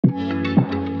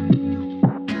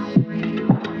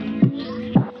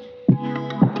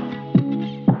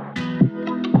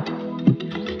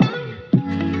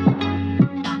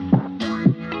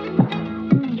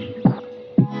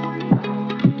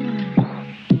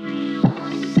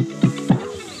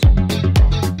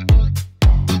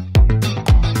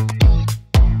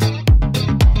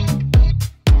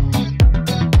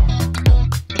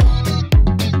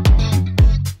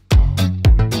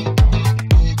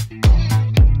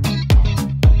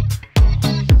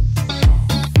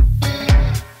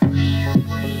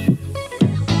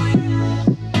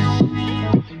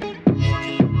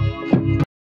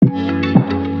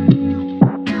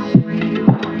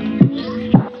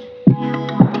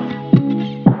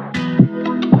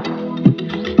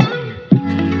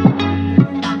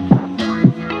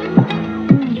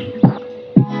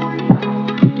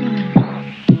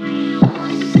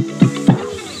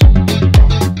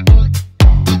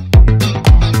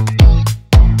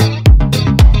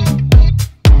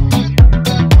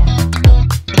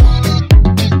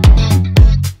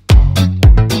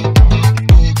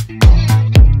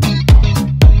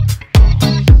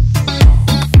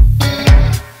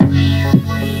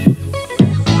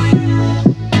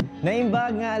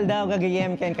daw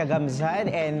gagayem ken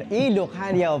kagamsad and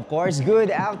Ilocania, of course. Good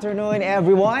afternoon,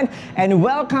 everyone, and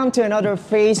welcome to another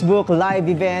Facebook Live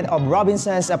event of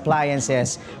Robinsons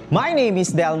Appliances. My name is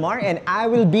Delmar, and I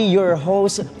will be your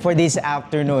host for this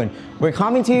afternoon. We're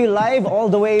coming to you live all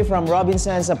the way from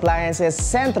Robinsons Appliances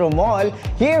Centro Mall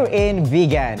here in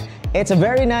Vigan. It's a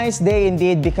very nice day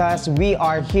indeed because we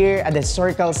are here at the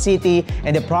Circle City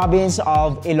in the province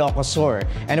of Ilocos Sur.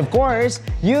 And of course,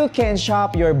 you can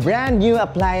shop your brand new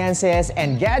appliances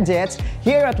and gadgets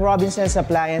here at Robinsons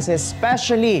Appliances,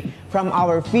 especially from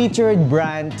our featured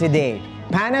brand today,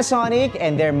 Panasonic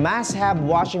and their must-have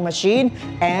washing machine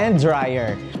and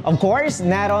dryer. Of course,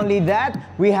 not only that,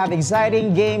 we have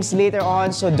exciting games later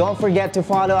on, so don't forget to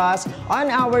follow us on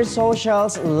our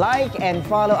socials, like and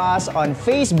follow us on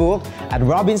Facebook at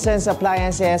Robinsons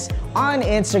Appliances, on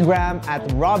Instagram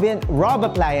at Rob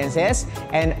Appliances,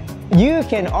 and you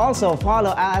can also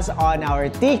follow us on our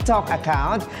TikTok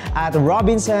account at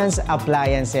Robinsons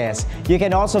Appliances. You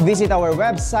can also visit our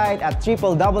website at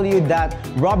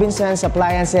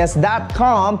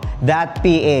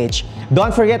www.robinsonsappliances.com.ph.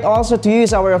 Don't forget also to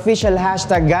use our official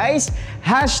hashtag, guys.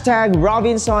 Hashtag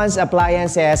Robinsons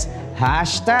Appliances,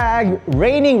 hashtag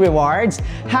Raining Rewards,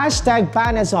 hashtag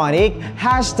Panasonic,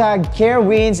 hashtag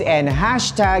CareWins, and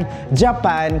hashtag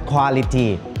Japan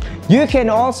Quality. You can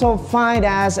also find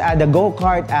us at the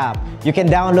Go-Kart app. You can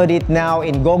download it now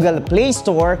in Google Play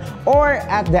Store or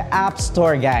at the App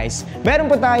Store, guys. Meron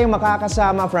po tayong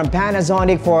makakasama from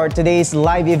Panasonic for today's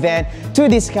live event to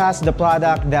discuss the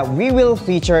product that we will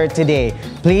feature today.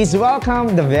 Please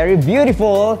welcome the very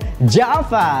beautiful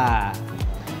Jaffa.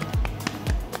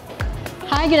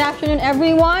 Hi, good afternoon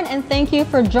everyone, and thank you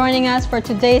for joining us for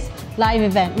today's live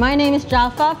event. My name is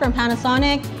Jaffa from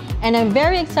Panasonic, and I'm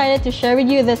very excited to share with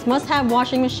you this must-have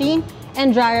washing machine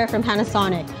and dryer from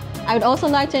Panasonic. I would also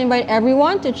like to invite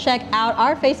everyone to check out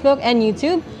our Facebook and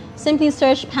YouTube. Simply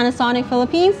search Panasonic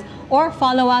Philippines or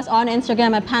follow us on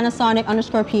Instagram at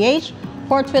Panasonic_PH,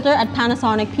 for Twitter at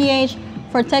PanasonicPH,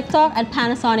 for TikTok at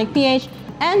PanasonicPH,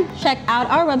 and check out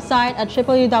our website at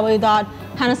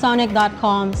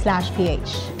www.panasonic.com/ph.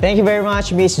 Thank you very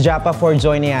much, Miss Japa, for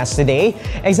joining us today.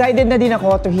 Excited na din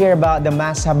ako to hear about the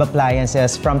must-have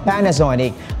appliances from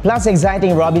Panasonic, plus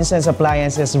exciting Robinsons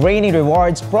Appliances Raining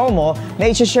Rewards promo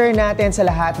na i-share natin sa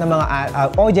lahat ng mga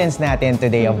audience natin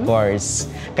today, of course.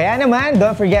 Kaya naman,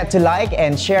 don't forget to like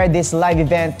and share this live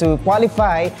event to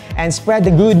qualify and spread the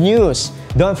good news.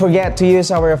 Don't forget to use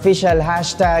our official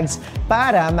hashtags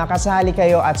para makasali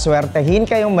kayo at swertahin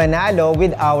kayong manalo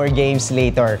with our games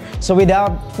later. So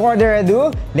without further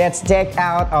ado, let's check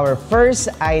out our first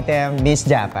item, Miss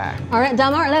Japa. Alright,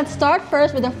 Damar, let's start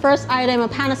first with the first item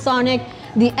of Panasonic,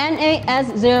 the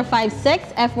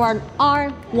NAS056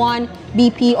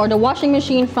 FR1BP, or the washing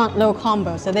machine front-load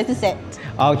combo. So this is it.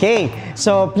 Okay,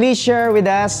 so please share with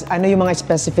us ano yung mga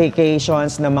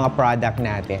specifications ng mga product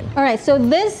natin. Alright, so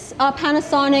this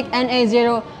Panasonic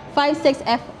NA056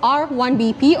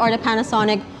 FR1BP, or the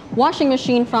Panasonic washing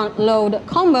machine front load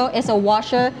combo, is a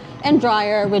washer and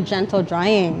dryer with gentle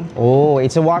drying. Oh,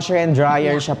 it's a washer and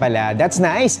dryer siya pala. That's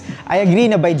nice. I agree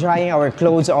na by drying our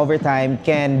clothes over time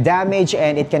can damage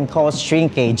and it can cause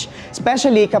shrinkage,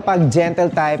 especially kapag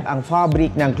gentle type ang fabric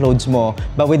ng clothes mo.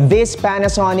 But with this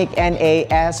Panasonic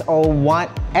NAS056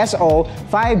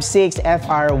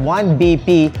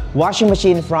 FR1BP washing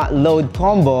machine front load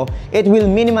combo, it will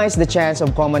minimize the chance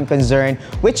of common concern,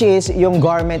 which is yung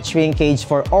garment shrinkage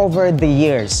for over the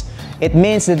years. It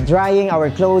means that drying our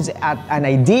clothes at an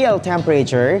ideal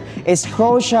temperature is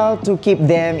crucial to keep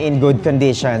them in good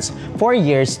conditions for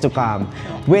years to come.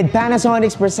 With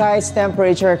Panasonic's precise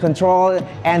temperature control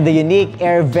and the unique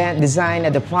air vent design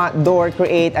at the front door,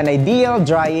 create an ideal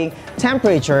drying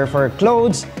temperature for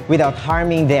clothes without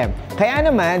harming them. Kaya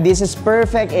naman, this is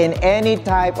perfect in any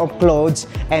type of clothes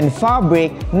and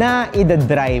fabric na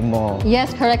idadry mo. Yes,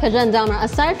 correct ka dyan, Delmar.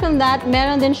 Aside from that,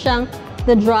 meron din siyang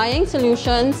the drying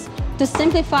solutions to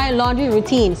simplify laundry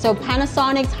routine. So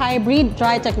Panasonic's hybrid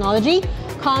dry technology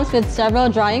comes with several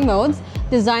drying modes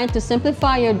designed to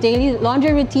simplify your daily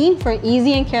laundry routine for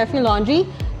easy and carefree laundry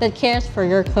that cares for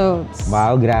your clothes.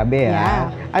 Wow, grabe Yeah.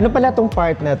 Ano pala tong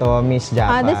part na to, Miss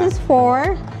Japa? This is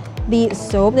for the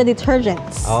soap, the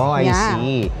detergents. Oh, I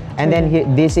see. And then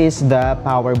this is the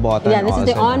power button. Yeah, this is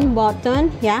the on button.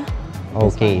 Yeah.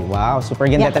 Okay, wow, super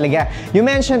ganda talaga. You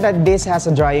mentioned that this has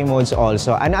a drying modes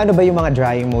also. Ano ba yung mga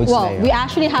drying modes na yun? We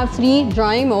actually have 3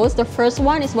 drying modes. The first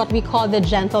one is what we call the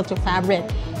gentle to fabric.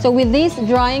 So with this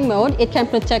drying mode, it can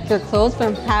protect your clothes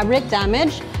from fabric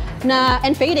damage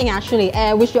and fading actually,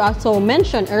 which you also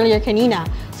mentioned earlier kanina.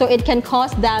 So it can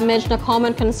cause damage na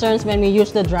common concerns when we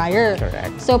use the dryer.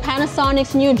 Correct. So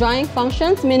Panasonic's new drying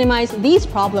functions minimize these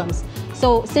problems.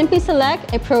 So simply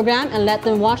select a program and let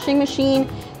the washing machine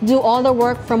do all the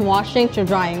work from washing to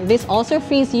drying. This also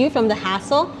frees you from the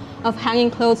hassle of hanging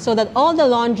clothes so that all the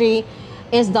laundry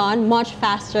is done much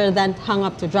faster than hung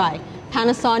up to dry.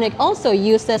 Panasonic also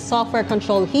uses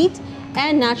software-controlled heat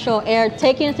and natural air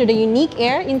taken through the unique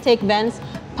air intake vents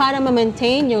para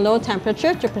ma-maintain yung low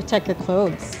temperature to protect your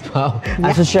clothes. Wow,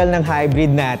 ang social ng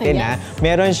hybrid natin Yes.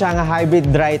 Meron siyang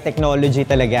hybrid dry technology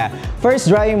talaga.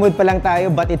 First drying mode pa lang tayo,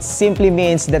 but it simply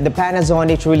means that the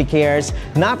Panasonic truly cares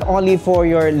not only for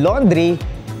your laundry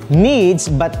needs,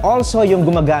 but also yung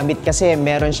gumagamit kasi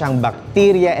meron siyang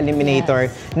bacteria eliminator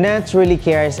na truly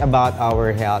cares about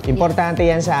our health. Importante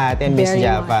yan sa atin, Miss Very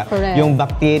Jaffa. much, correct. Yung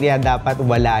bacteria dapat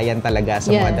wala yan talaga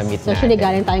sa mga damit especially natin.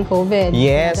 galing tayong COVID.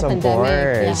 Yes, the of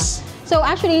pandemic. course. So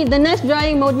actually, the next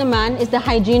drying mode naman is the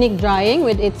hygienic drying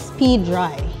with its speed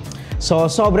dry. So,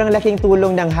 sobrang laking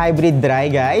tulong ng hybrid dry,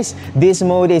 guys. This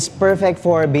mode is perfect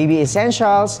for baby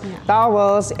essentials,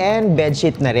 towels, and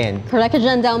bedsheet na rin. Correct,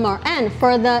 Jan Delmar. And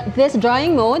for this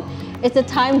drying mode, it's the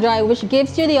time dry, which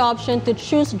gives you the option to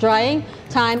choose drying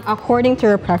time according to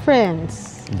your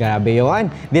preference. Grabe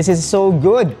yun. This is so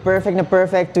good. Perfect na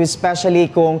perfect to especially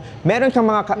kung meron kang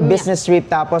mga business trip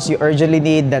tapos you urgently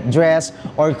need that dress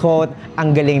or coat.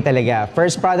 Ang galing talaga.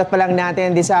 First product pa lang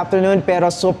natin this afternoon pero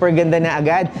super ganda na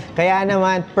agad. Kaya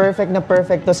naman perfect na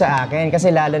perfect to sa akin.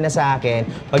 Kasi lalo na sa akin,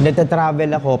 pag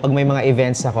nagta-travel ako, pag may mga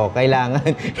events ako,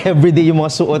 kailangan everyday yung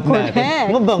mga suot natin.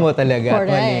 Mabango talaga.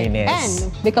 Malinis. And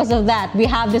because of that, we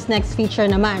have this next feature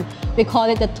naman. We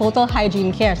call it the Total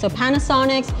Hygiene Care. So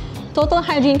Panasonic's Total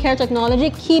Hygiene Care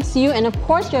technology keeps you and of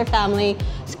course your family's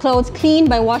clothes clean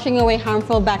by washing away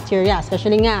harmful bacteria.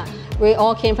 Especially nga, we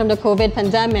all came from the COVID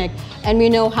pandemic and we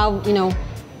know how,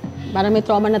 parang may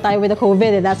trauma na tayo with the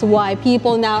COVID. That's why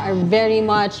people now are very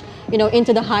much,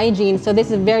 into the hygiene. So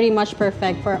this is very much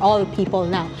perfect for all people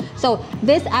now. So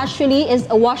this actually is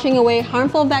washing away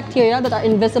harmful bacteria that are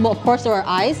invisible, of course, to our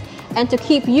eyes, and to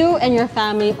keep you and your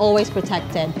family always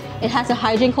protected. It has a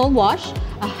hygiene cold wash,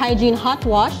 a hygiene hot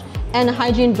wash, and a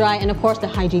hygiene dry, and of course, the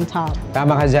hygiene towel.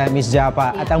 Tama ka dyan, Miss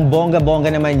Japa. At ang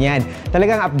bongga-bongga naman yan.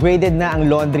 Talagang upgraded na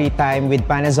ang laundry time with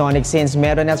Panasonic since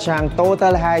meron na siyang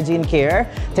Total Hygiene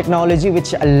Care technology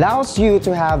which allows you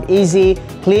to have easy,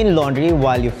 clean laundry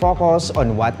while you focus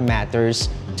on what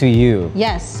matters to you.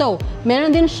 Yes, so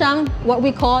meron din siyang what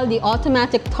we call the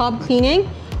automatic tub cleaning,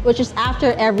 which is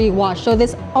after every wash. So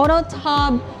this auto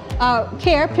tub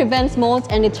care prevents molds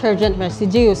and detergent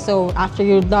residues. So after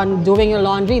you're done doing your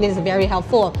laundry, this is very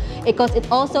helpful because it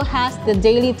also has the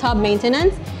daily tub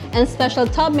maintenance and special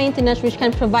tub maintenance which can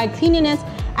provide cleanliness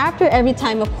after every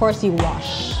time, of course, you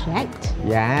wash, right?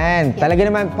 Yan.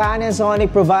 Talaga naman, Panasonic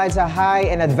provides a high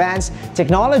and advanced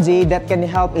technology that can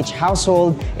help each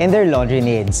household in their laundry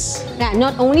needs. Yeah,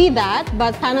 not only that,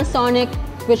 but Panasonic,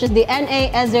 which is the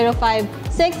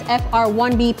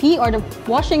NA-S05-6FR1BP or the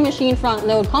washing machine front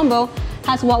load combo,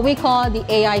 has what we call the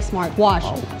AI Smart Wash.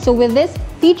 So with this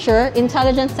feature,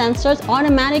 intelligent sensors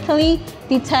automatically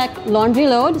detect laundry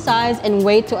load, size, and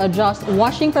weight to adjust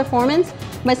washing performance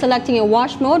by selecting a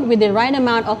wash mode with the right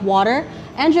amount of water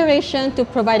and duration to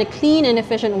provide a clean and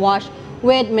efficient wash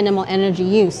with minimal energy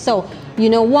use. So, you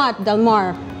know what,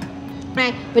 Delmar?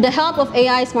 Right. With the help of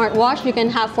AI Smart Wash, you can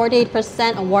have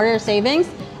 48% of water savings,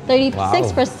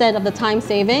 36% of the time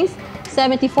savings,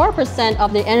 74%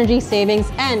 of the energy savings,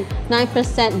 and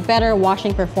 9% better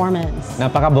washing performance.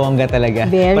 Napakabongga talaga.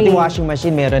 Very. Pati washing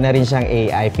machine, meron na rin siyang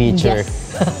AI feature. Yes.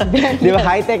 Di ba?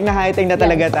 High-tech na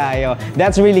talaga tayo.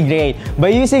 That's really great. By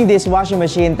using this washing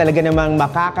machine, talaga namang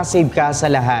makakasave ka sa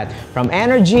lahat. From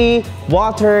energy,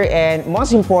 water, and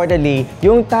most importantly,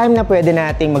 yung time na pwede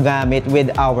nating magamit with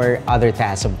our other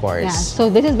tasks, of course. Yeah, so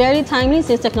this is very timely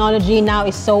since technology now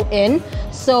is so in.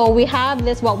 So we have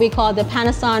this, what we call the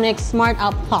Panasonic Smart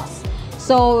Out Plus.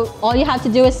 So all you have to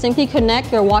do is simply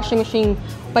connect your washing machine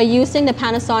by using the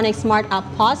Panasonic Smart Out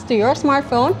Plus to your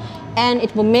smartphone, and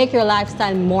it will make your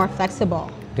lifestyle more flexible.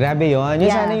 Grabe yun. Yung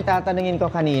Yeah. sana yung tatanungin ko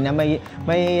kanina,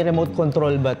 may remote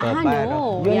control ba to?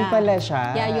 No. Yun Yeah. pala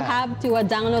siya. Yeah, you have to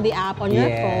download the app on your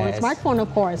phone, Yes. smartphone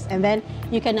of course, and then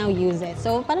you can now use it.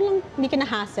 So parang lang hindi ka na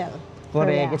hassle.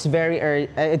 Correct. It's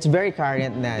very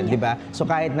current na, di ba? So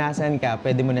kahit nasan ka,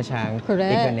 pwede mo na siyang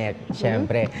i-connect.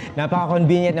 Siyempre.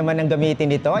 Napaka-convenient naman ng gamitin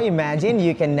nito. Imagine,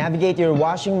 you can navigate your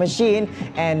washing machine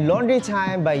and laundry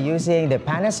time by using the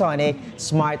Panasonic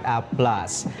Smart App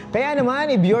Plus. Kaya naman,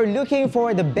 if you're looking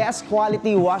for the best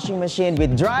quality washing machine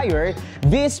with dryer,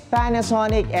 this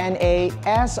Panasonic NA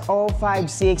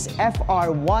SO56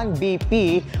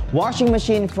 FR1BP washing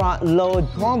machine front load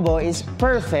combo is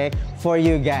perfect for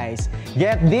you guys.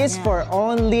 Get this for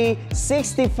only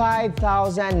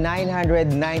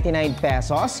 65,999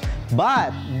 pesos.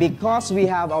 But because we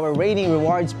have our Rainy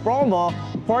Rewards promo,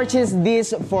 purchase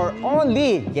this for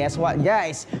only, guess what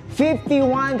guys,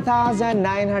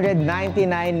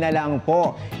 51,999 na lang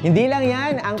po. Hindi lang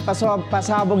yan ang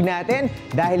pasabog natin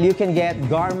dahil you can get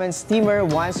garment steamer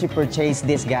once you purchase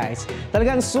this guys.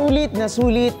 Talagang sulit na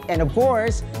sulit, and of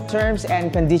course, terms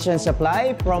and conditions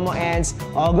apply. Promo ends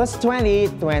August 20,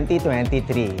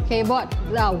 2023. Okay, but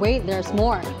wait, there's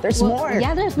more. There's more.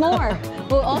 Yeah, there's more.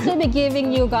 We'll also be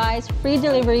giving you guys free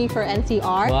delivery for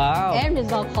NCR and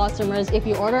Rizal customers if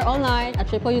you order online at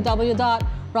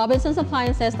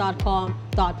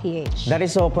www.robinsonsappliances.com.ph. That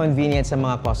is so convenient sa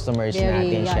mga customers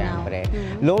natin, syempre.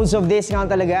 Loads of discount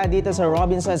talaga dito sa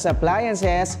Robinsons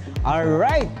Appliances.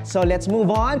 Alright, so let's move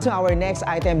on to our next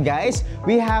item, guys.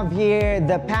 We have here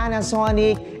the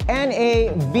Panasonic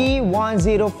NA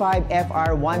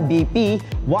V105FR1BP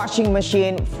washing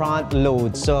machine front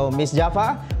load. So, Miss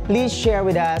Jaffa, please share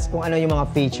with us kung ano yung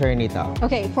mga feature nito.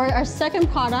 Okay, for our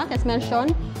second product, as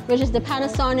mentioned, which is the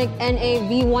Panasonic NA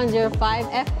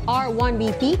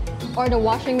V105FR1BP, or the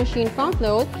washing machine front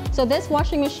load. So this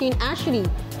washing machine actually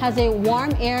has a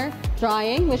warm air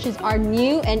drying, which is our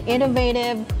new and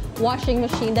innovative washing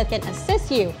machine that can assist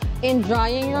you in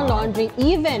drying your laundry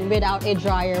even without a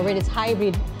dryer with its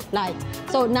hybrid light.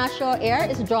 So natural air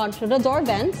is drawn through the door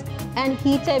vents and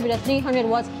heated with a 300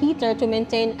 watts heater to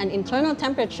maintain an internal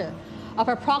temperature of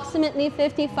approximately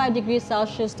 55 degrees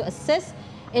Celsius to assist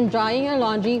in drying your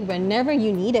laundry whenever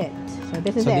you need it. So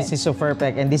this is so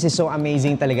perfect, and this is so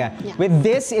amazing talaga. Yeah. With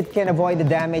this, it can avoid the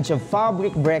damage of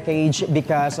fabric breakage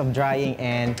because of drying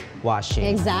and washing.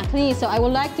 Exactly. So I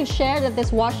would like to share that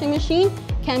this washing machine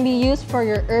can be used for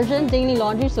your urgent daily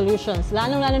laundry solutions.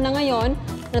 Lalong-lalo na ngayon,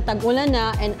 na tag-ulan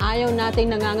na and ayaw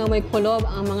nating nangangamoy kulob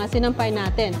ang mga sinampay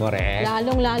natin. Correct.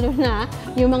 Lalong-lalo na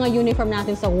yung mga uniform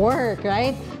natin sa work,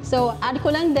 right? So add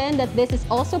ko lang din that this is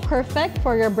also perfect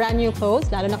for your brand new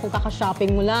clothes, lalo na kung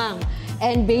kaka-shopping mo lang.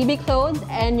 And baby clothes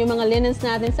and yung mga linens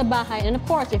natin sa bahay. And of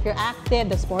course, if you're active,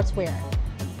 the sportswear.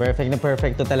 Perfect na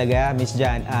perfect to talaga, Miss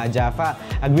Jaffa.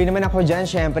 Agree naman ako dyan,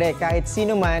 syempre, kahit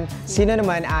sino naman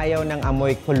ayaw ng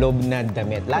amoy kulob na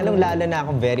damit. Lalong-lalo na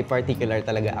ako, very particular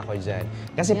talaga ako dyan.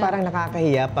 Kasi parang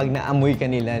nakakahiya pag naamoy ka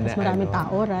nila na maraming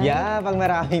tao, right? Yeah, pag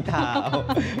maraming tao.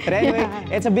 But anyway,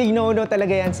 it's a big no-no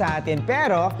talaga yan sa atin.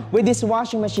 Pero, with this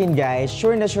washing machine, guys,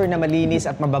 sure na malinis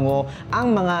at mabango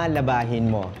ang mga labahin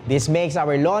mo. This makes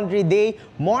our laundry day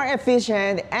more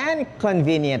efficient and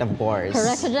convenient, of course.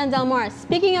 Correct, Jen Delmar.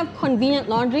 Speaking of convenient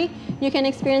laundry, you can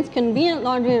experience convenient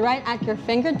laundry right at your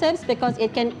fingertips because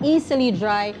it can easily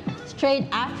dry straight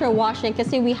after washing.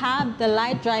 Kasi we have the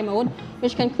light dry mode,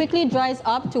 which can quickly dries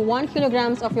up to 1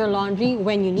 kilograms of your laundry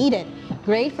when you need it.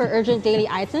 Great for urgent daily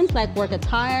items like work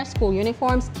attire, school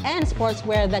uniforms, and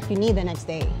sportswear that you need the next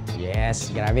day. Yes,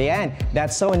 grabe yan.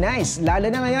 That's so nice. Lalo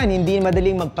na ngayon, hindi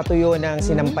madaling magpatuyo ng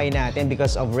sinampay natin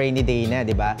because of rainy day na,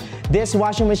 di ba? This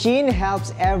washing machine helps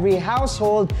every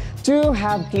household to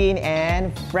have clean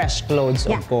and fresh clothes,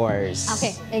 of course.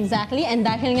 Okay, exactly. And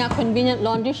dahil nga convenient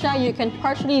laundry siya, you can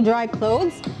partially dry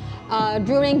clothes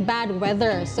during bad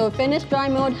weather. So finish dry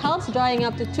mode helps drying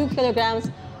up to 2 kilograms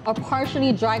of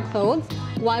partially dry clothes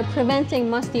while preventing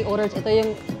musty odors. Ito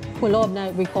yung kulob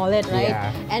na we call it, right? Yeah.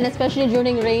 And especially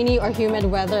during rainy or humid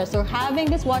weather. So having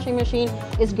this washing machine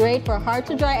is great for hard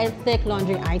to dry and thick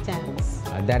laundry items.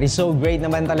 That is so great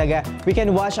naman talaga. We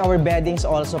can wash our beddings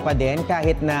also pa din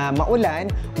kahit na maulan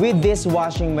with this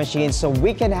washing machine so we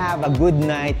can have a good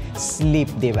night sleep,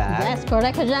 di ba? Yes,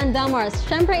 correct, Jan Delmar.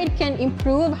 Siyempre, it can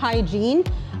improve hygiene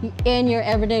in your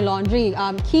everyday laundry.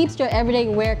 Keeps your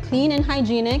everyday wear clean and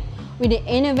hygienic with the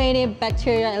innovative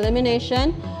bacteria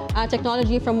elimination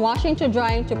technology from washing to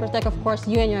drying to protect, of course,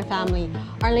 you and your family.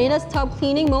 Our latest tub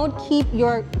cleaning mode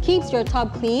keeps your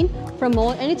tub clean from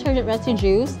mold and detergent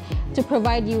residues to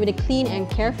provide you with a clean and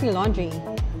carefree laundry.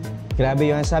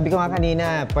 Grabe yun. Sabi ko nga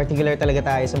kanina, particular talaga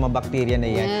tayo sa mga bacteria na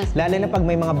yan. Yes. Lalo na pag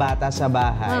may mga bata sa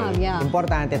bahay. Yeah.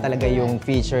 Importante talaga yung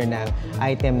feature ng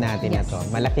item natin na to.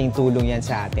 Malaking tulong yan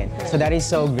sa atin. So that is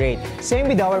so great. Same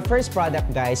with our first product,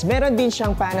 guys. Meron din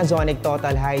siyang Panasonic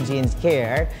Total Hygiene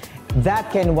Care that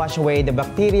can wash away the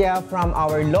bacteria from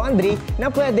our laundry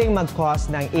na pwedeng mag-cause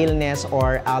ng illness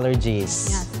or allergies.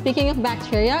 Yeah. Speaking of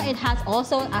bacteria, it has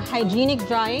also a hygienic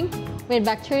drying with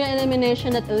bacteria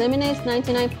elimination that eliminates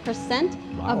 99%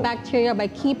 of bacteria by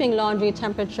keeping laundry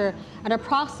temperature at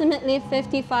approximately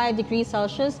 55 degrees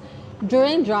Celsius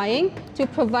during drying to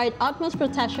provide utmost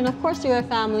protection, of course, to your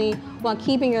family while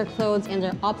keeping your clothes in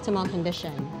their optimal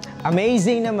condition.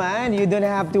 Amazing naman. You don't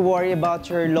have to worry about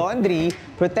your laundry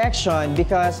protection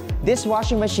because this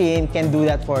washing machine can do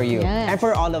that for you. Yes. And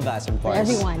for all of us, of course. For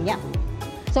everyone, yeah.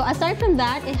 So aside from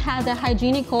that, it has a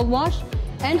hygienic cold wash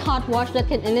and hot wash that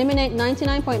can eliminate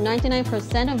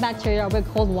 99.99% of bacteria with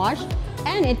cold wash,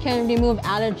 and it can remove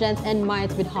allergens and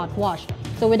mites with hot wash.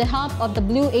 So with the help of the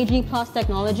Blue AG Plus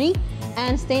technology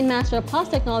and Stainmaster Plus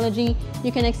technology,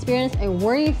 you can experience a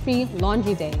worry-free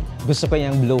laundry day. Gusto ko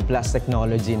yung Blue Plus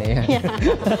technology na yan. Yeah.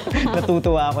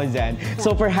 Natutuwa ako dyan.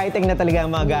 Super high-tech na talaga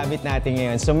ang mga gamit natin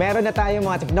ngayon. So meron na tayong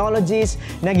mga technologies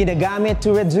na ginagamit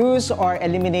to reduce or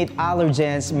eliminate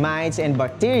allergens, mites, and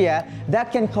bacteria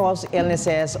that can cause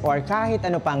illnesses or kahit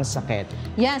ano pang sakit.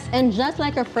 Yes, and just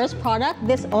like our first product,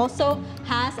 this also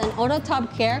has an auto tub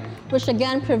care, which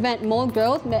again prevent mold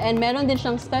growth, and meron din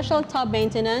siyang special tub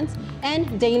maintenance and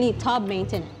daily tub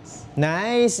maintenance.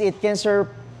 Nice! It can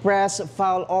suppress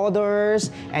foul odors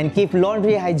and keep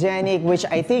laundry hygienic, which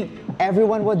I think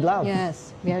everyone would love.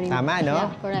 Yes, very Tama, much. no?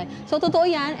 Yeah, correct. So totoo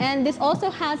yan, and this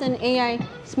also has an AI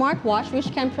smartwatch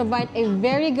which can provide a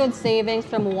very good savings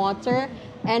from water,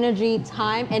 energy,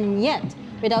 time, and yet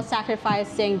without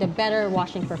sacrificing the better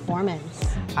washing performance.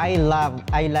 I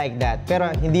like that.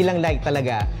 Pero hindi lang like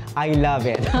talaga, I love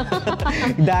it.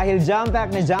 Dahil jump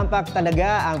pack na jump pack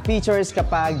talaga ang features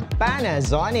kapag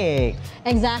Panasonic.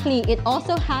 Exactly. It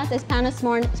also has a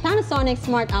Panasonic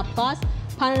Smart App Plus,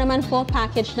 para naman full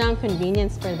package ng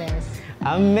convenience for theirs.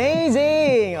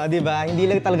 Amazing! O, diba? Hindi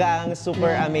lang talaga ang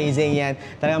super amazing yan.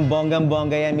 Talagang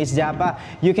bonggang-bongga yan, Miss Japa.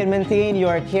 You can maintain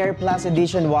your Care Plus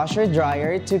Edition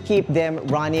washer-dryer to keep them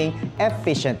running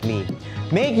efficiently.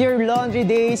 Make your laundry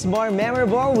days more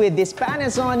memorable with this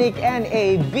Panasonic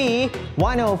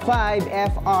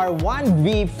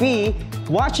NAV105FR1VP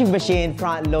washing machine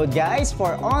front load, guys,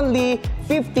 for only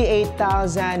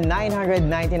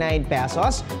 58,999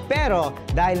 pesos. Pero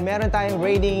dahil meron tayong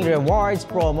rating rewards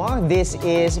promo, this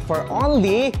is for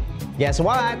only, guess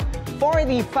what?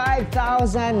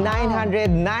 45,999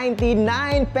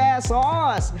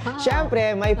 pesos!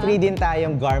 Siyempre, may free din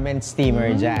tayong garment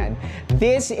steamer dyan.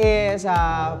 This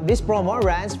promo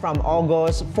runs from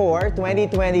August 4,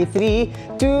 2023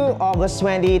 to August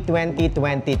 20,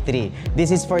 2023.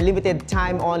 This is for limited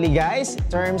time only, guys.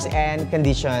 Terms and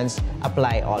conditions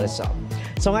apply also.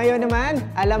 So ngayon naman,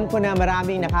 alam ko na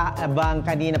maraming nakaabang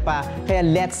kanina pa, kaya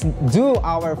let's do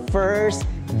our first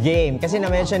game. Kasi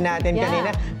na-mention natin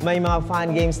kanina, may mga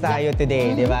fun games tayo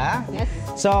today, di ba? Yes.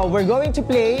 So we're going to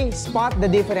play Spot the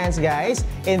Difference, guys.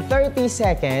 In 30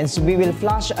 seconds, we will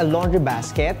flush a laundry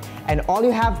basket and all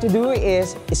you have to do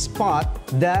is spot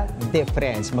the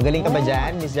difference. Magaling ka ba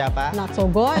dyan, Miss Japa? Not so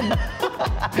good.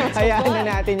 Hayaan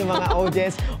na natin yung mga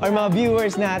audience or mga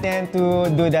viewers natin to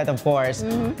do that, of course.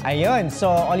 Ayun. So,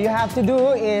 all you have to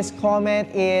do is comment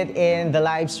it in the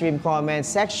live stream comment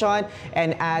section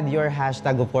and add your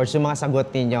hashtag, of course, yung mga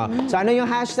sagot ninyo. So, ano yung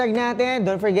hashtag natin?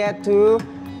 Don't forget to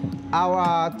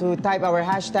type our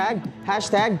hashtag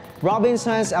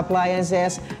Robinsons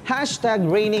Appliances, hashtag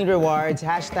Raining Rewards,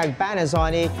 hashtag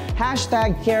Panasonic,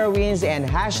 hashtag Carewins, and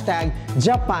hashtag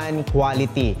Japan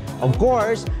Quality. Of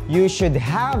course, you should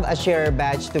have a share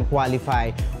badge to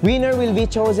qualify. Winner will be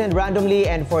chosen randomly,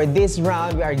 and for this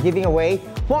round, we are giving away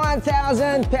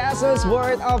 1,000 pesos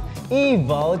worth of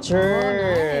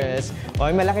e-vouchers. Oy,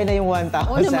 malaki na yung 1,000.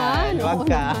 Oo naman. Huwag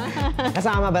ka.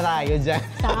 Kasama ba tayo dyan?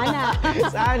 Sana.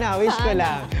 Sana, wish ko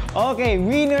lang. Okay,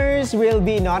 winners will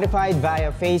be notified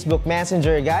via Facebook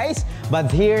Messenger, guys. But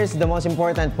here's the most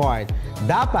important part.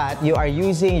 Dapat you are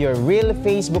using your real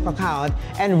Facebook account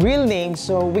and real name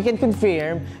so we can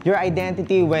confirm your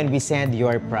identity when we send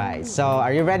your prize. So,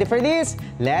 are you ready for this?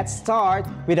 Let's start.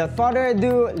 Without further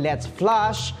ado, let's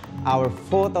flush our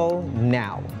photo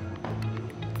now.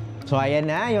 So, ayan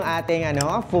na yung ating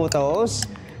photos.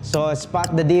 So,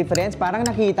 spot the difference. Parang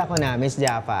nakita ko na, Miss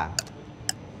Jaffa.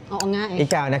 Oo nga eh.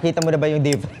 Ikaw, nakita mo na ba yung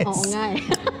difference? Oo nga eh.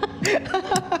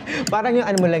 Parang yung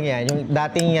ano mo lang yan, yung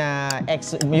dating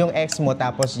ex mo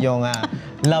tapos yung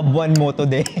loved one mo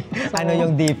today. So, ano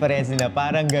yung difference nila?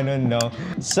 Parang ganun, no?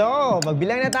 So,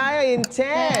 magbilang na tayo in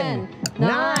 10,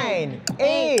 9,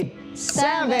 8,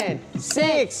 7,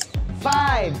 6,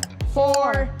 5,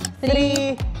 4,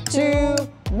 3, 2,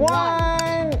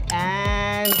 1.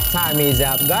 And time is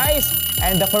up, guys.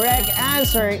 And the correct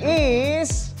answer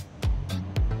is...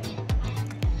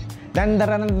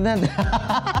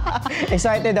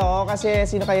 Excited ako kasi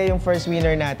sino kaya yung first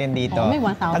winner natin dito? Oh, may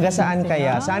 1,000 taga saan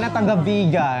kaya? Sana taga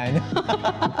Vigan.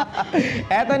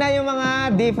 Eto na yung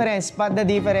mga difference. Spot the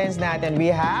difference natin.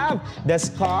 We have the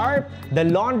scarf,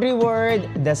 the laundry word,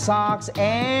 the socks,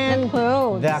 and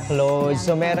the clothes.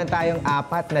 So meron tayong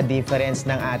 4 na difference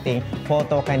ng ating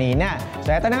photo kanina.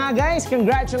 So eto na nga guys,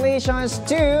 congratulations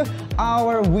to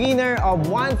our winner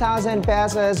of 1,000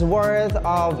 pesos worth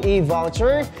of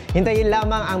e-voucher. Hintayin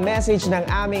lamang ang message ng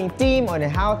aming team on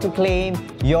how to claim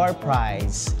your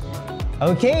prize.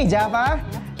 Okay, Java,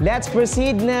 let's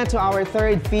proceed na to our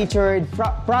third featured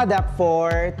product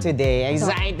for today.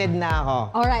 Excited na ako.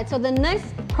 Alright, so the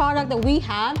next product that we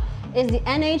have is the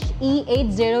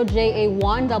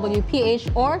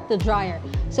NHE80JA1WPH or the dryer.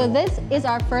 So this is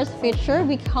our first feature.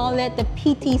 We call it the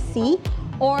PTC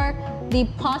or the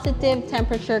positive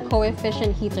temperature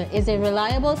coefficient heater. It's a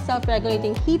reliable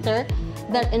self-regulating heater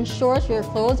that ensures your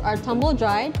clothes are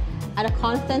tumble-dried at a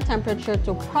constant temperature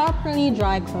to properly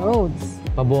dry clothes.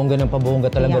 Pabongga ng pabongga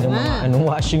talaga ng mga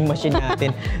washing machine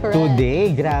natin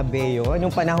today. Grabe yun.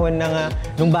 Yung panahon ng,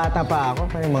 nung bata pa ako,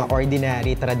 parang mga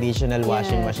ordinary, traditional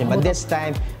washing machine. But this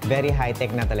time, very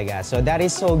high-tech na talaga. So that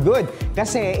is so good.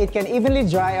 Kasi it can evenly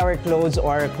dry our clothes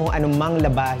or kung anumang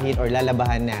labahin or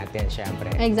lalabahan natin,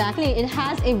 syempre. Exactly. It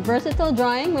has a versatile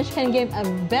drying which can give a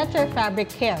better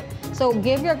fabric care. So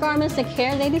give your garments the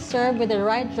care they deserve with the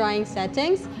right drying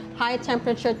settings. High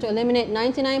temperature to eliminate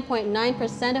 99.9%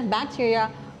 of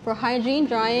bacteria for hygiene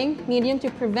drying, medium to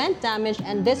prevent damage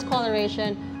and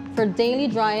discoloration for daily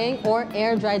drying, or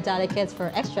air-dried delicates for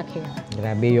extra care.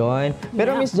 Grabe yun.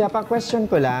 Pero Miss Japa, question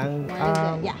ko lang.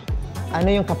 Ano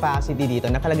yung capacity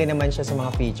dito? Nakalagay naman siya sa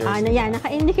mga features. Yeah,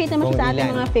 naka-indicate naman siya sa ating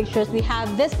mga features. We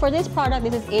have this, for this product,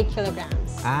 this is 8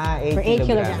 kilograms. 8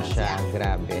 kilograms siya. Yeah.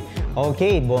 Grabe.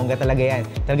 Okay, bongga talaga yan.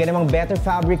 Talaga namang better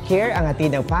fabric care ang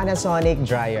hatid ng Panasonic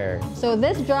dryer. So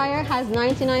this dryer has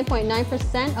 99.9%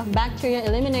 of bacteria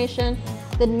elimination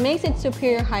that makes it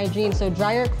superior hygiene. So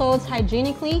dry your clothes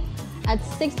hygienically at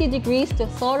 60 degrees to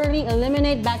thoroughly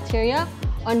eliminate bacteria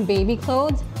on baby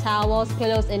clothes, towels,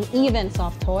 pillows, and even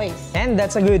soft toys. And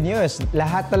that's a good news.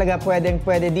 Lahat talaga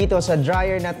pwede dito sa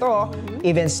dryer na to,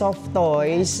 even soft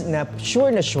toys na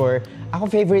sure. Ako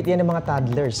favorite yan ng mga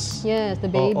toddlers. Yes, the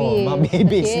babies. Mga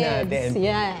babies natin.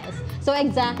 Yes. So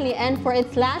exactly, and for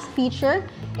its last feature,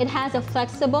 it has a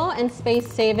flexible and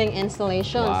space-saving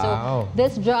installation. Wow. So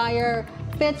this dryer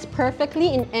fits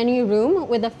perfectly in any room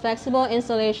with a flexible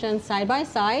installation side by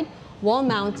side,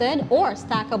 wall-mounted, or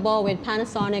stackable with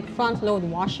Panasonic front-load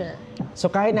washer. So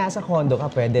kahit nasa condo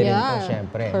ka, pwede rin ito,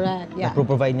 syempre. Correct, yeah.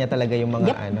 Nag-provide niya talaga yung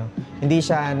mga hindi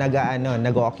siya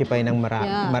nag-occupy ng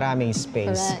maraming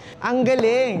space. Correct. Ang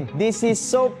galing! This is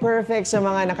so perfect sa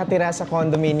mga nakatira sa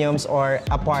condominiums or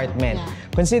apartment. Yeah.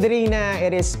 Considering na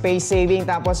it is space-saving,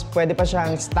 tapos pwede pa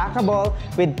siyang stackable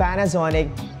with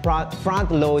Panasonic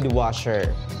front-load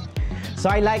washer. So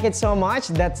I like it so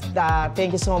much.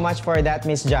 Thank you so much for that,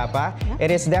 Miss Japa. Yeah.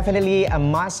 It is definitely a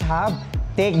must-have.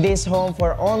 Take this home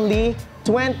for only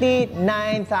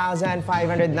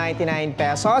 29,599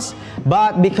 pesos.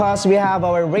 But because we have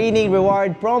our reigning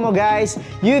reward promo, guys,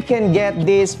 you can get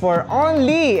this for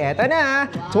only, eto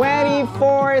na,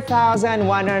 24,149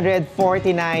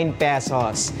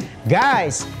 pesos.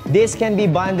 Guys, this can be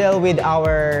bundled with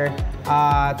our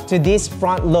to this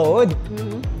front load.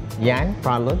 Yan,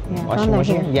 front load, washing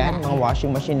machine. Yan, mga washing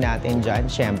machine natin dyan.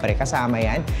 Siyempre, kasama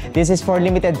yan. This is for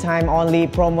limited time only.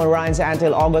 Promo runs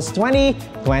until August 20,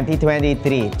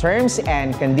 2023. Terms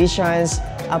and conditions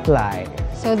apply.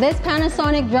 So this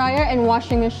Panasonic dryer and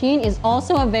washing machine is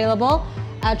also available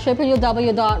at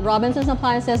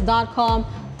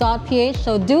www.robinsonsappliances.com.ph.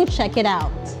 So do check it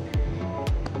out.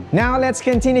 Now, let's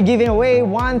continue giving away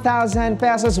 1,000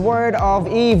 pesos worth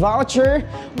of e-voucher.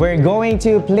 We're going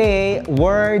to play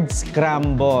Word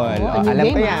Scramble.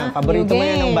 Alam ko yan, paborito mo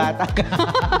yan ng bata ka.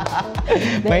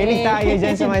 Mahilig tayo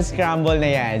dyan sa mga scramble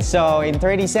na yan. So, in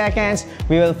 30 seconds,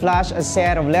 we will flash a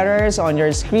set of letters on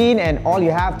your screen and all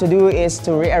you have to do is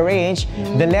to rearrange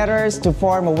the letters to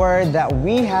form a word that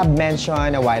we have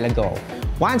mentioned a while ago.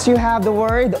 Once you have the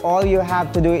word, all you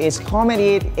have to do is comment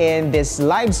it in this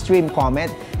live stream comment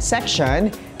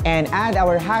section. and add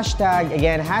our hashtag,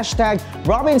 again, hashtag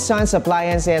Robinsons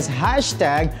Appliances,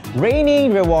 hashtag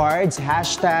Raining Rewards,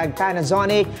 hashtag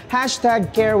Panasonic,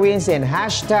 hashtag Carewins, and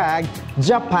hashtag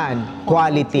Japan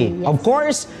Quality. Yes. Of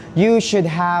course, you should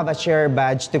have a share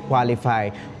badge to qualify.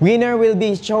 Winner will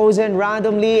be chosen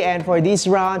randomly, and for this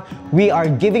round, we are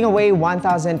giving away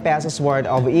 1,000 pesos worth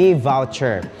of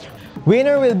e-voucher.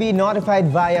 Winner will be notified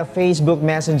via Facebook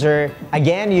Messenger.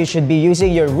 Again, you should be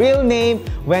using your real name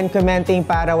when commenting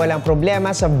para walang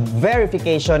problema sa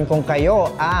verification kung kayo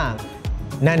ang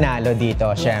nanalo dito,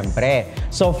 syempre.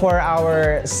 So for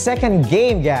our second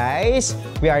game, guys,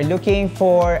 we are looking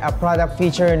for a product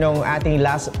feature nung ating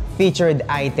last featured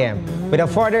item.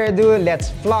 Without further ado, let's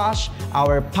flush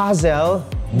our puzzle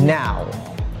now.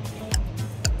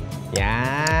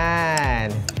 Yan.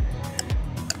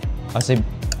 O,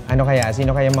 ano kaya?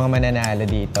 Sino kaya mga mananalo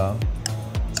dito?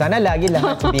 Sana lagi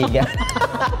lahat sa Vigan.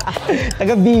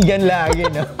 Taga-Vigan lagi,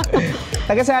 no?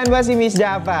 Taga saan ba si Miss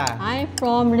Jaffa? I'm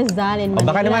from Rizal in Manila.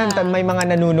 Baka naman may mga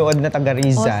nanunood na taga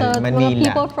Rizal, Manila.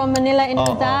 Mga people from Manila in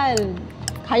Rizal.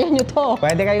 Kaya nyo to.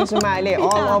 Pwede kayong sumali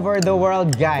all over the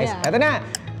world, guys. Yeah. Ito na.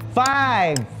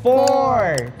 5,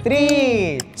 4,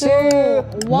 3,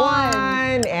 2,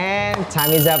 1. And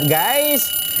time is up, guys.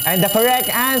 And the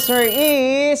correct answer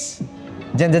is...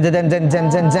 Dun, dun, dun, dun, dun,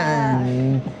 dun,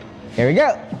 dun. Here we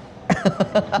go.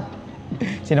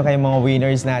 Sino kayong mga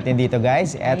winners natin dito,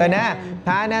 guys? Eto na,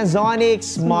 Panasonic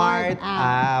Smart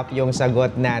App yung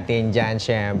sagot natin dyan,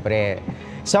 syempre.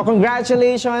 So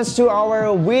congratulations to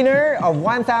our winner of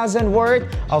 1,000 worth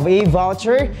of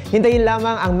e-voucher. Hintayin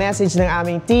lamang ang message ng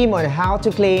aming team on how to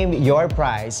claim your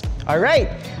prize. Alright,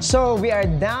 so we are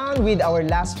down with our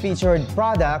last featured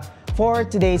product for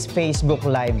today's Facebook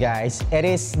Live, guys. It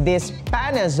is this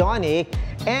Panasonic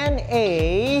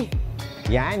NA,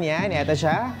 yan, eto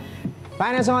siya.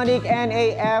 Panasonic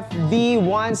NAF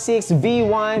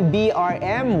B16V1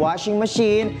 BRM washing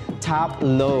machine top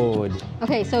load.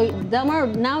 Okay, so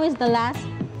now is the last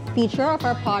feature of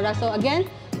our product. So again,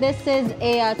 this is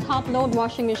a top load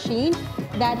washing machine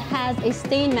that has a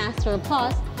Stain Master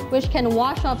Plus, which can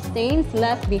wash off stains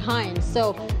left behind.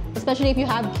 So especially if you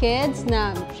have kids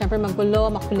na syempre magulo,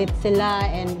 makulit sila,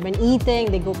 and when eating,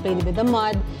 they go play with the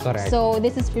mud. Correct. So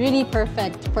this is really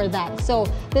perfect for that. So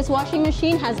this washing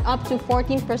machine has up to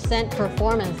 14%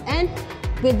 performance, and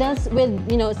with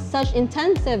such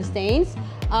intensive stains,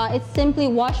 it's simply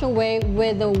wash away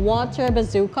with the water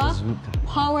bazooka,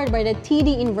 powered by the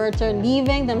TD inverter,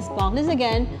 leaving them spotless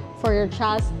again for your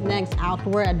child's next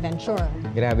outdoor adventure.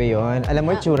 Grabe yon. Alam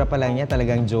mo, tsura pa lang niya,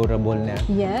 talagang durable na.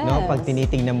 Yes. No? Pag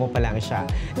tinitingnan mo pa lang siya.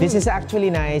 This is actually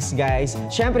nice, guys.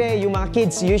 Siyempre, yung mga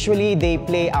kids, usually, they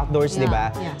play outdoors, di ba?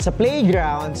 Yeah. Sa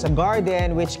playground, sa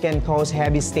garden, which can cause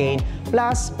heavy stain,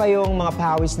 plus pa yung mga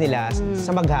pawis nila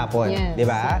sa maghapon, Yes, di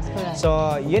ba? that's correct.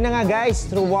 So, yun na nga, guys.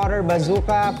 Through water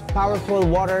bazooka, powerful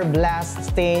water blast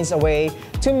stains away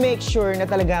to make sure na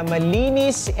talaga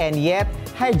malinis and yet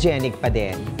hygienic pa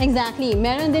din. Exactly.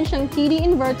 Meron din siyang TD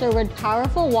inverter with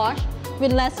powerful wash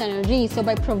with less energy. So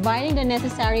by providing the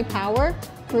necessary power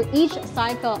for each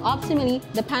cycle optimally,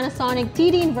 the Panasonic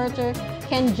TD inverter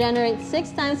can generate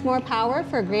 6 times more power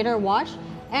for greater wash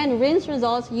and rinse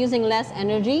results using less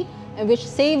energy, which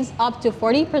saves up to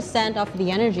 40% of the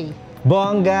energy.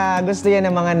 Bongga! Gusto yan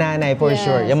ng mga nanay, for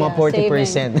sure. Yung mga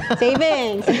 40%.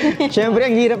 Savings! Siyempre,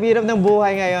 ang hirap-hirap ng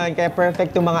buhay ngayon. Kaya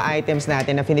perfect yung mga items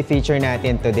natin na fini-feature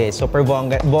natin today. Super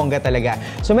bongga talaga.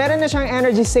 So, meron na siyang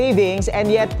energy savings and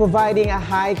yet providing a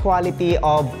high quality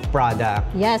of product.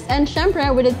 Yes, and syempre,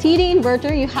 with a TD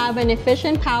inverter, you have an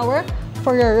efficient power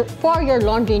for your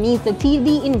laundry needs. The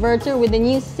TD inverter with the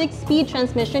new 6-speed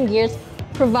transmission gears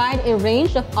provide a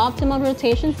range of optimal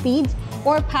rotation speeds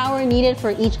or power needed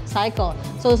for each cycle.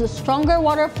 So it's a stronger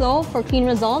water flow for clean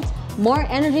results, more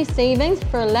energy savings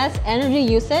for less energy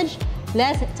usage,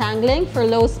 less tangling for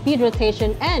low speed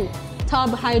rotation, and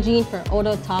tub hygiene for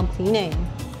auto tub cleaning.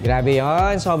 Grabe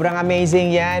yon, sobrang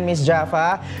amazing yan, Miss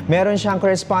Jaffa. Meron siyang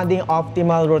corresponding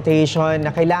optimal rotation na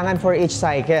kailangan for each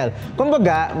cycle.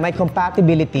 Kumbaga, may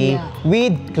compatibility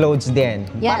with clothes din.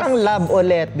 Yes. Parang love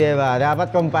ulit, di ba?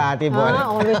 Dapat compatible.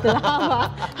 Always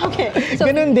love. Okay. So,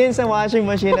 ganun din sa washing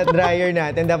machine at dryer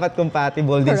natin, dapat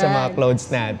compatible din sa mga Correct. clothes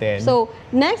natin. So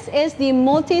next is the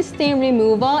multi-stain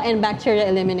removal and bacteria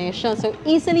elimination. So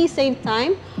easily save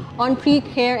time on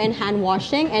pre-care and hand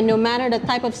washing, and no matter the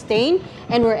type of stain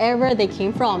and wherever they came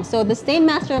from. So the Stain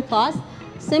Master Plus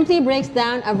simply breaks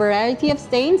down a variety of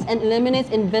stains and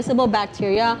eliminates invisible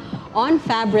bacteria on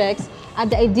fabrics at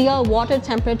the ideal water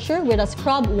temperature with a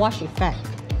scrub wash effect.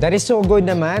 That is so good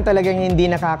naman. Talagang hindi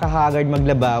nakakahagard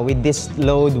maglaba with this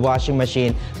load washing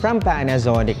machine from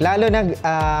Panasonic. Lalo na,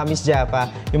 Miss Japa,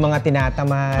 yung mga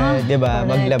tinatamad, di ba,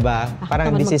 maglaba.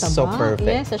 Parang this is so perfect.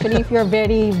 Yes, especially if you're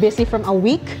very busy from a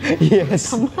week.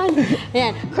 Yes. Come on.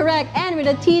 Yeah, correct. And with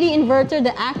a TD inverter,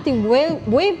 the active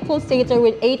wave pulsator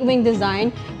with 8-wing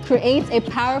design creates a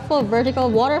powerful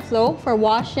vertical water flow for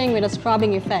washing with a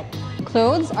scrubbing effect.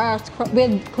 Clothes are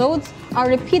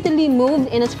repeatedly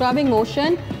moved in a scrubbing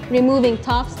motion, removing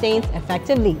top stains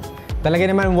effectively.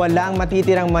 Talaga naman walang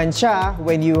matitirang mancha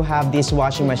when you have this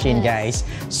washing machine, guys.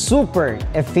 Super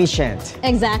efficient.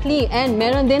 Exactly. And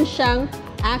meron din siyang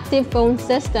active foam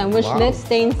system which lifts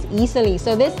stains easily.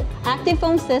 So this active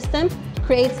foam system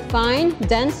creates fine,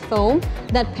 dense foam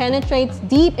that penetrates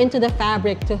deep into the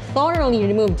fabric to thoroughly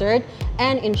remove dirt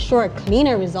and ensure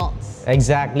cleaner results.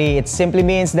 Exactly. It simply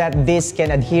means that this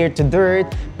can adhere to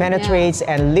dirt, penetrates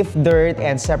and lift dirt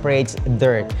and separates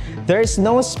dirt. There's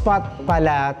no spot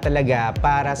pala talaga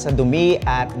para sa dumi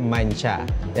at mancha.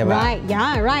 Diba? Right,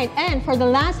 yeah, right. And for the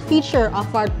last feature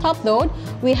of our top load,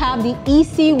 we have the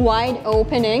easy wide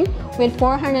opening with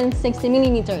 460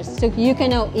 millimeters. So you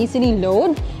can now easily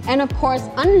load and of course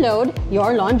unload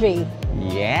your laundry.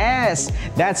 Yes,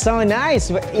 that's so nice.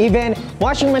 Even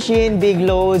washing machine big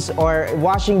loads or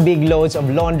washing big loads of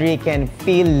laundry can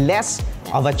feel less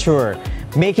of a chore,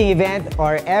 making event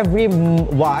or every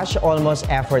wash almost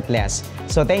effortless.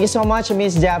 So thank you so much,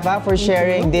 Miss Japa, for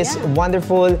sharing this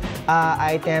wonderful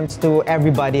items to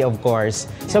everybody, of course.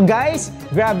 So guys,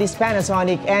 grab this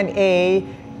Panasonic NA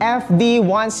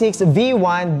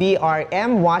FD16V1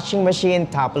 BRM washing machine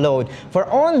top load for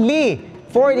only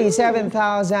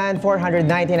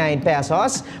 47,499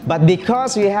 pesos. But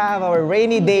because we have our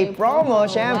rainy day promo,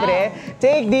 syempre,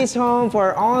 take this home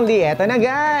for only, eto na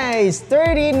guys,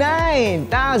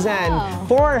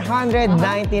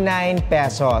 39,499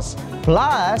 pesos.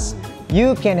 Plus,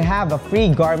 you can have a free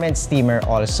garment steamer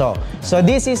also. So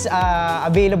this is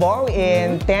available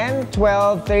in 10,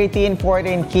 12, 13,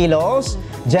 14 kilos.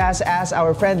 Just as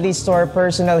our friendly store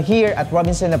personnel here at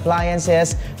Robinsons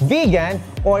Appliances Vigan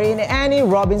or in any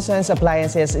Robinsons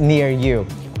Appliances near you.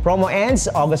 Promo ends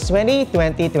August 20,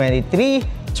 2023.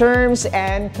 Terms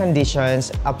and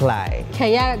conditions apply.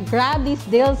 Kaya grab these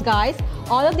deals, guys.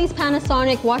 All of these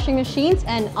Panasonic washing machines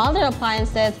and other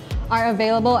appliances are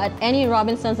available at any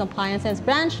Robinsons Appliances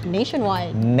branch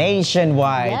nationwide.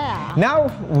 Yeah. Now,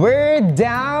 we're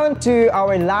down to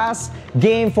our last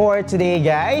game for today,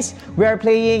 guys. We are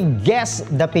playing Guess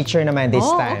the Picture naman this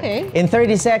time. Okay. In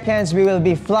 30 seconds, we will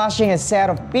be flashing a set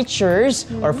of pictures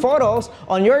or photos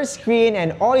on your screen,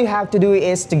 and all you have to do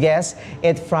is to guess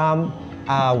it from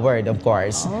a word, of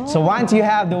course. So once you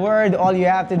have the word, all you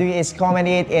have to do is comment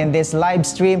it in this live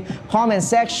stream comment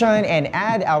section and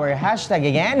add our hashtag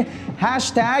again.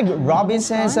 Hashtag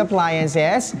Robinsons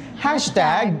Appliances.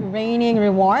 Hashtag Raining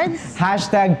Rewards.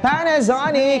 Hashtag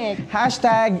Panasonic.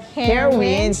 Hashtag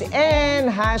Carewins. And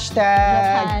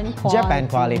hashtag Japan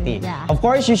Quality. Yeah. Of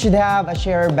course, you should have a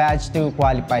share badge to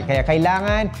qualify. Kaya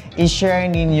kailangan i-share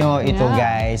ninyo ito,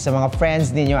 guys, sa mga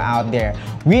friends ninyo out there.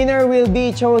 Winner will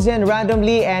be chosen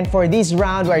randomly, and for this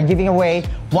round, we are giving away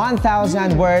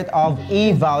 1,000 worth of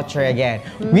e-voucher again.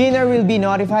 Winner will be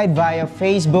notified via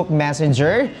Facebook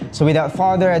Messenger. So without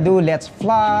further ado, let's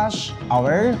flash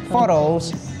our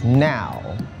photos now.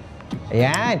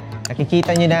 Ayan,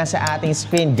 nakikita nyo na sa ating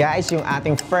screen, guys, yung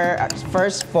ating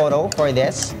first photo for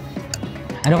this.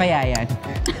 Ano kaya yan?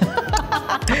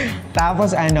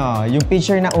 Tapos ano, yung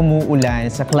picture na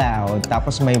umuulan sa cloud,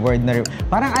 tapos may word na,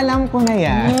 parang alam ko na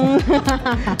yan.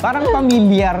 Parang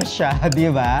familiar siya,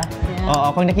 di ba?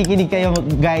 Oo, kung nakikinig kayo,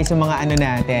 guys, sa mga ano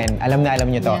natin, alam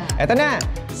nyo to. Eto na,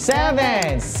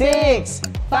 7, 6,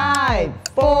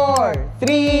 5, 4,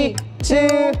 3,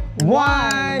 2,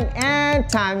 1, and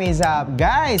time is up,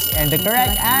 guys. And the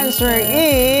correct answer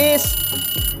is...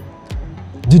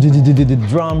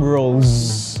 drum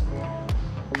rolls.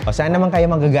 O, saan naman kayo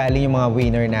magagaling yung mga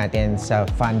winner natin sa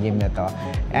fun game na to?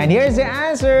 And here's the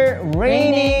answer,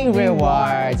 Raining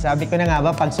Rewards. Sabi ko na nga ba,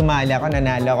 pag sumali ako,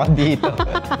 nanalo ako dito.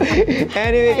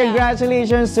 Anyway,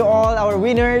 congratulations to all our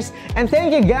winners. And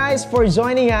thank you guys for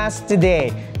joining us today.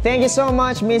 Thank you so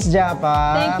much, Miss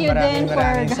Japa. Thank you din for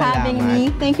having me.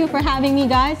 Thank you for having me,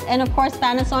 guys. And of course,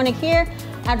 Panasonic here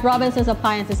at Robinsons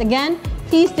Appliances. Again,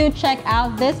 please do check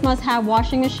out this must-have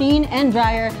washing machine and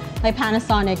dryer by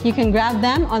Panasonic. You can grab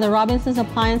them on the Robinsons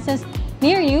Appliances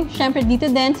near you. Syempre dito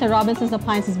din sa Robinsons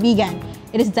Appliances Vigan.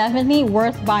 It is definitely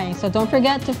worth buying. So don't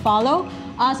forget to follow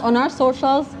us on our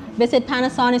socials. Visit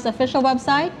Panasonic's official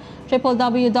website,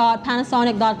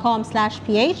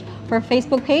 www.panasonic.com/ph. For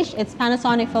Facebook page, it's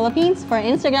Panasonic Philippines. For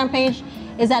Instagram page,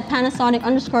 is at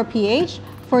Panasonic_PH.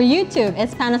 For YouTube,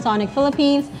 it's Panasonic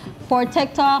Philippines. For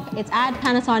TikTok, it's at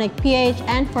Panasonic PH.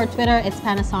 And for Twitter, it's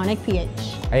Panasonic PH.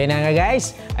 Ayan na nga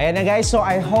guys. Ayan na guys. So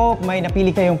I hope may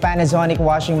napili kayong Panasonic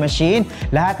washing machine.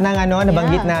 Lahat ng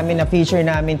nabanggit namin na feature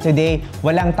namin today,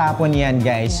 walang tapon yan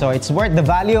guys. So it's worth the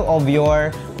value of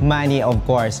your money of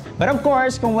course. But of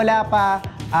course, kung wala pa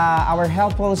our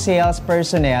helpful sales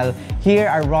personnel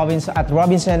here at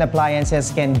Robinsons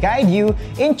Appliances can guide you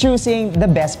in choosing the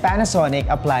best Panasonic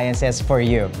appliances for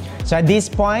you. So at this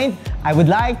point, I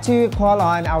would like to call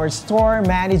on our store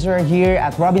manager here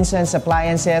at Robinsons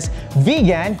Appliances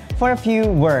Vigan for a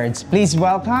few words. Please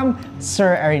welcome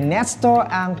Sir Ernesto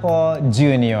Angco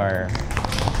Jr.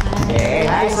 Okay.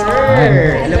 Hi, sir.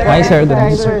 Hi, sir. Good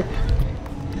afternoon, sir.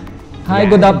 Hi,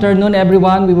 good afternoon,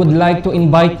 everyone. We would like to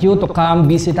invite you to come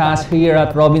visit us here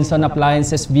at Robinsons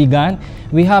Appliances Vigan.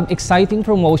 We have exciting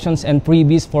promotions and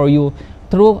freebies for you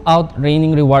throughout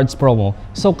Raining Rewards promo.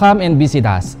 So come and visit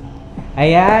us.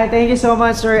 Ayan, thank you so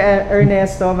much, Sir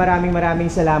Ernesto. Maraming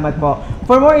salamat po.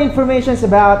 For more information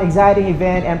about exciting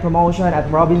event and promotion at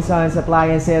Robinsons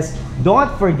Appliances,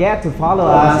 don't forget to follow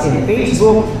us in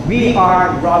Facebook. We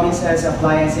are Robinsons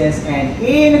Appliances, and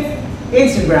in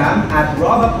Instagram at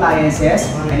Rob Appliances,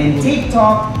 and in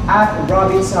TikTok at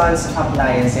Robinsons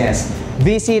Appliances.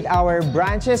 Visit our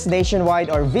branches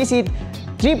nationwide or visit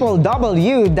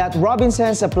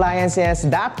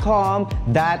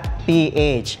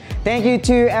www.robinsonsappliances.com.ph. Thank you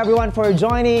to everyone for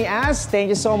joining us. Thank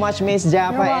you so much, Miss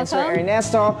Jaffa and Sir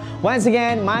Ernesto. Once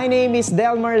again, my name is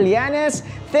Delmar Lianes.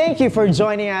 Thank you for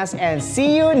joining us and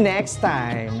see you next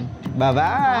time.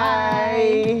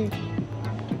 Bye-bye.